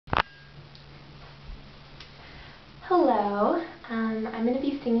Hello, I'm going to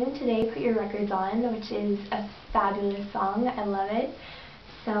be singing today Put Your Records On, which is a fabulous song. I love it.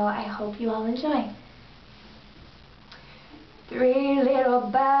 So I hope you all enjoy. Three little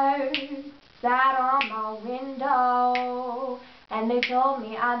birds sat on my window, and they told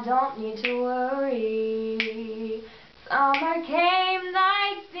me I don't need to worry. Summer came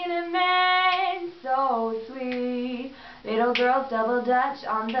like cinnamon, so sweet. Little girls double dutch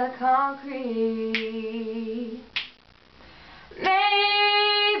on the concrete.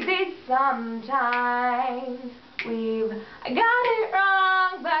 Maybe sometimes we've got it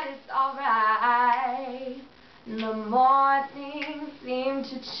wrong, but it's alright. The more things seem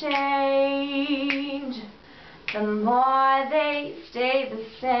to change, the more they stay the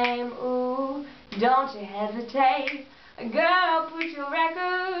same. Ooh, don't you hesitate. Girl, put your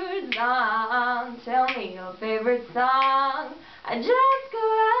records on. Tell me your favorite song. Just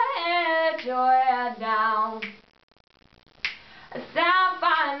go ahead, your head down.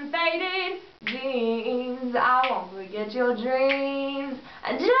 Sapphire and faded jeans, I won't forget your dreams.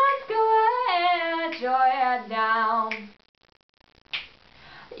 Just go ahead, your head down.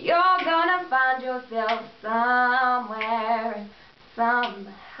 You're gonna find yourself somewhere